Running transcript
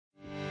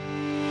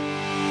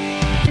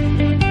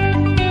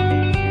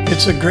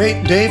It's a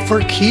great day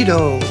for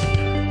keto.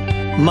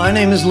 My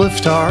name is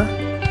Liftar,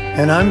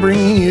 and I'm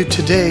bringing you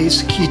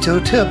today's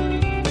keto tip.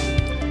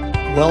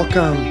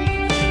 Welcome.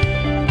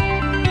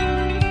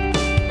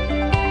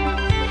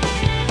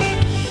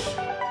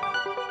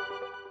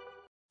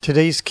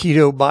 Today's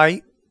keto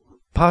bite: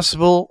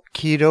 possible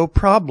keto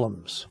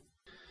problems.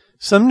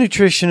 Some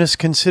nutritionists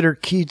consider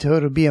keto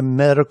to be a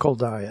medical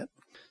diet,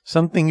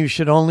 something you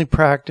should only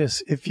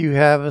practice if you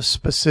have a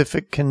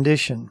specific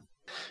condition.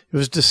 It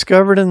was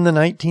discovered in the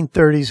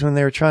 1930s when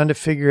they were trying to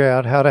figure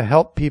out how to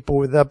help people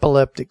with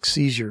epileptic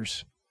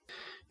seizures.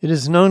 It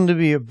is known to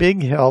be a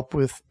big help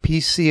with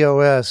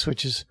PCOS,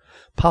 which is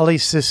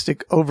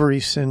polycystic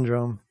ovary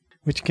syndrome,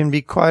 which can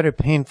be quite a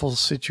painful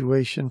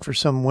situation for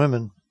some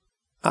women.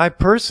 I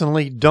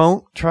personally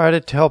don't try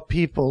to tell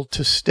people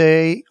to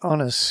stay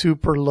on a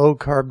super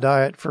low-carb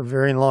diet for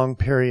very long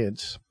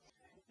periods.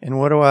 And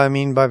what do I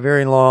mean by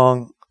very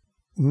long?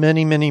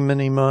 Many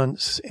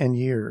months and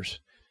years.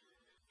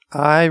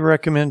 I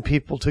recommend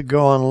people to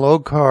go on low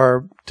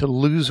carb to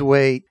lose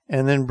weight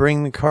and then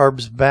bring the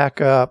carbs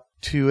back up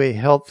to a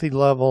healthy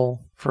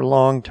level for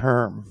long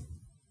term.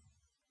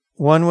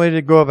 One way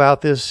to go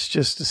about this is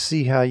just to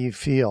see how you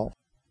feel.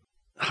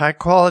 High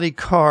quality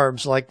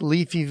carbs like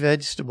leafy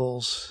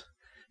vegetables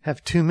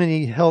have too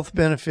many health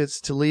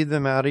benefits to leave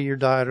them out of your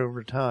diet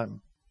over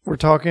time. We're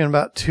talking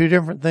about two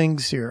different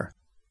things here.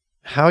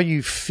 How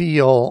you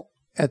feel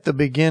at the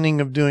beginning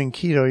of doing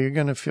keto, you're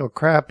going to feel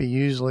crappy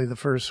usually the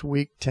first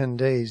week, 10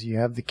 days. You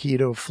have the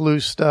keto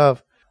flu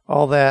stuff,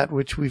 all that,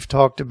 which we've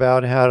talked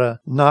about how to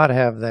not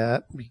have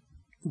that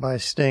by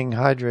staying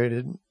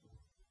hydrated.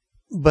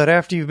 But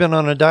after you've been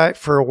on a diet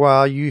for a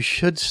while, you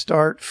should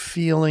start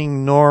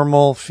feeling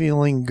normal,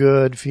 feeling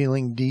good,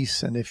 feeling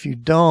decent. If you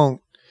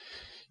don't,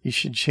 you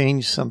should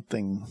change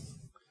something.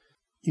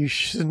 You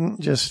shouldn't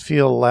just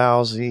feel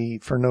lousy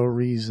for no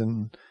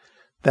reason.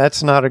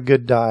 That's not a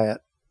good diet.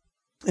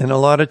 And a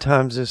lot of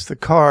times it's the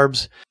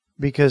carbs,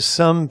 because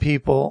some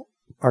people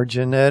are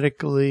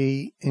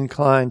genetically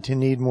inclined to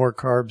need more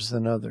carbs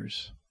than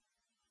others.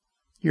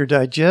 Your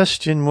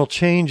digestion will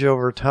change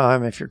over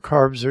time. If your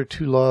carbs are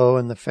too low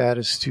and the fat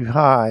is too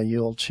high,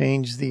 you'll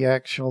change the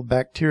actual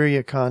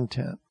bacteria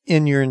content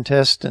in your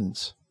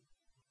intestines.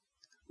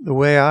 The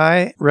way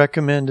I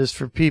recommend is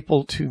for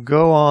people to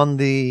go on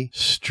the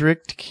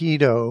strict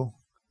keto.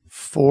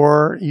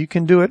 You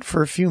can do it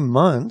for a few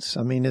months.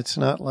 I mean, it's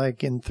not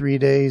like in 3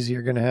 days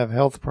you're going to have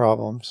health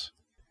problems.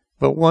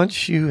 But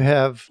once you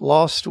have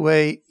lost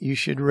weight, you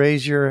should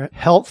raise your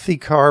healthy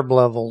carb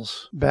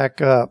levels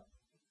back up.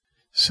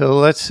 So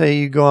let's say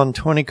you go on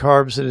 20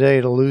 carbs a day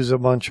to lose a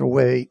bunch of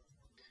weight.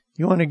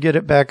 You want to get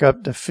it back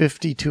up to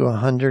 50 to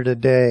 100 a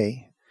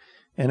day.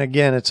 And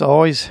again, it's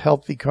always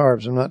healthy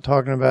carbs. I'm not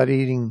talking about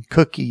eating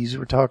cookies.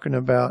 We're talking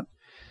about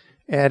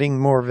adding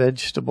more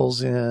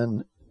vegetables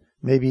in,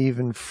 maybe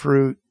even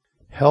fruit,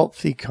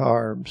 healthy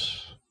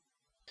carbs.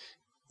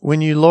 When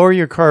you lower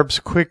your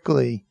carbs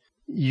quickly,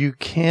 you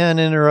can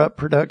interrupt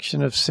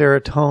production of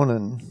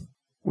serotonin,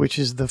 which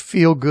is the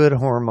feel-good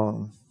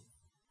hormone.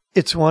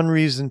 It's one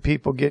reason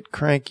people get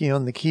cranky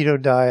on the keto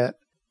diet,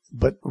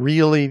 but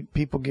really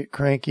people get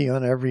cranky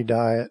on every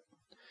diet.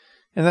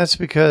 And that's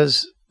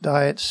because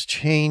diets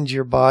change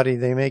your body.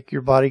 They make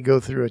your body go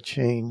through a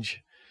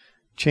change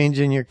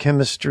in your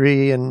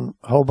chemistry and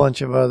a whole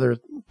bunch of other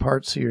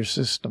parts of your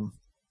system.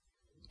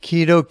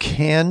 Keto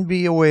can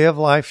be a way of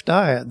life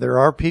diet. There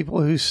are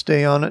people who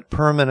stay on it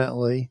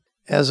permanently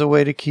as a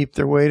way to keep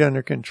their weight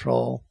under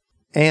control,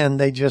 and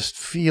they just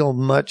feel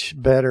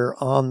much better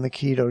on the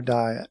keto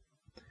diet.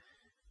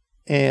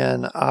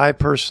 And I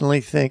personally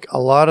think a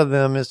lot of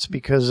them it's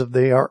because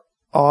they are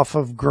off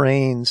of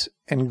grains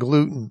and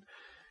gluten.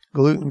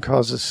 Gluten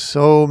causes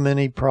so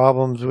many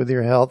problems with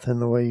your health and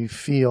the way you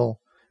feel,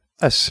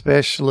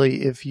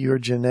 especially if you're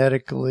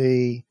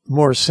genetically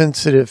more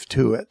sensitive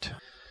to it.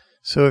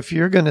 So if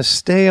you're going to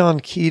stay on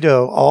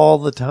keto all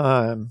the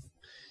time,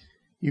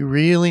 you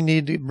really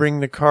need to bring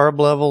the carb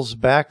levels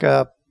back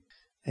up,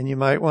 and you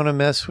might want to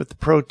mess with the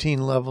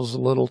protein levels a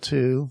little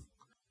too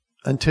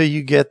until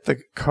you get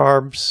the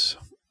carbs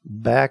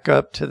back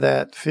up to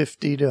that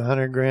 50 to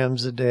 100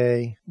 grams a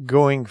day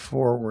going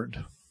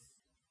forward.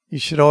 You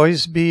should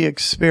always be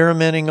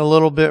experimenting a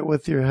little bit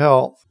with your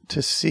health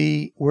to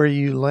see where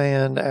you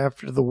land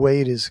after the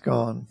weight is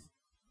gone.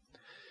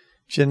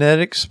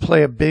 Genetics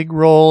play a big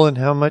role in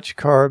how much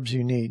carbs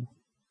you need,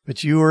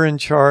 but you are in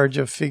charge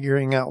of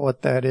figuring out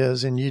what that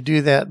is, and you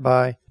do that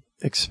by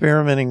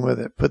experimenting with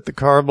it. Put the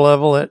carb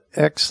level at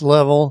X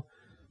level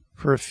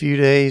for a few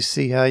days,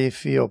 see how you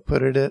feel.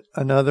 Put it at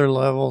another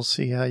level,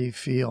 see how you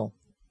feel.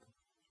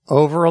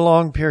 Over a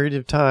long period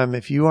of time,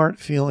 if you aren't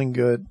feeling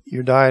good,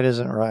 your diet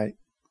isn't right.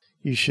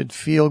 You should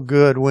feel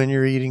good when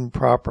you're eating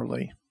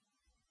properly.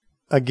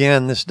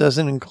 Again, this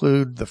doesn't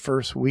include the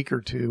first week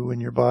or two when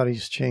your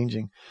body's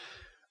changing.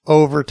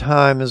 Over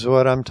time is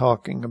what I'm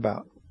talking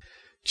about.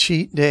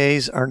 Cheat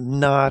days are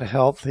not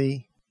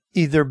healthy.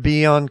 Either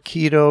be on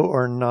keto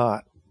or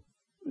not.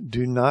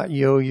 Do not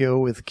yo-yo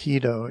with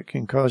keto. It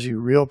can cause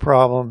you real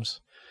problems.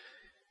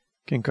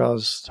 It can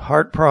cause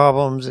heart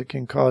problems. It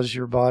can cause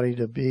your body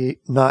to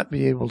not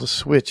be able to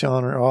switch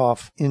on or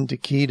off into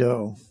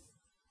keto.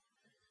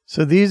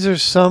 So these are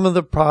some of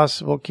the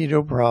possible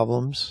keto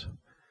problems.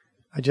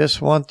 I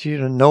just want you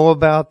to know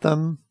about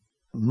them.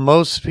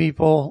 Most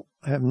people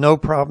have no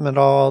problem at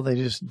all. They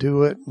just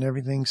do it and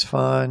everything's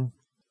fine.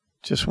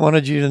 Just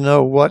wanted you to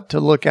know what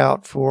to look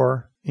out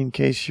for in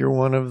case you're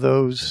one of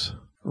those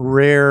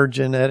rare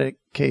genetic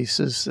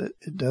cases that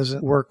it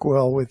doesn't work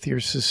well with your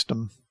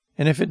system.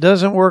 And if it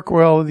doesn't work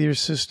well with your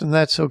system,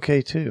 that's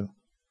okay too.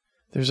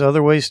 There's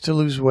other ways to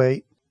lose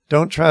weight.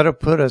 Don't try to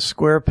put a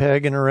square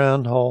peg in a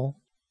round hole.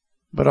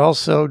 But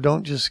also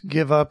don't just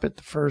give up at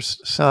the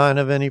first sign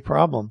of any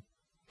problem.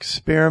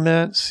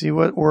 Experiment, see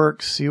what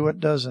works, see what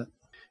doesn't.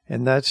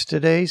 And that's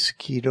today's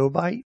Keto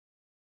Bite.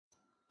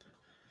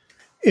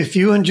 If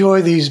you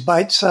enjoy these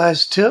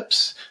bite-sized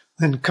tips,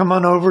 then come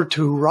on over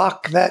to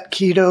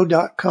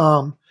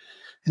rockthatketo.com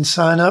and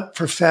sign up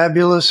for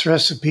fabulous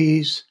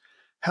recipes,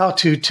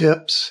 how-to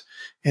tips,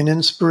 and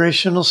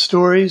inspirational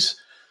stories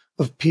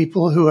of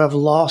people who have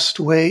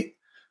lost weight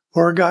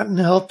or gotten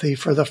healthy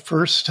for the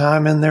first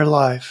time in their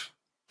life.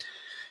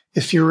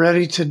 If you're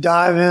ready to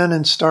dive in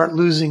and start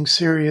losing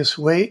serious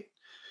weight,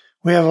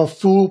 we have a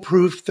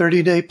foolproof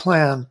 30-day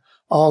plan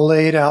all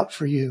laid out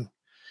for you.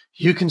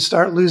 You can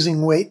start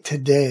losing weight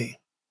today.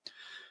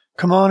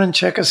 Come on and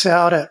check us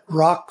out at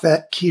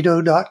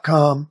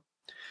rockthatketo.com,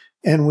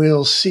 and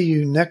we'll see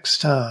you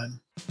next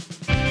time.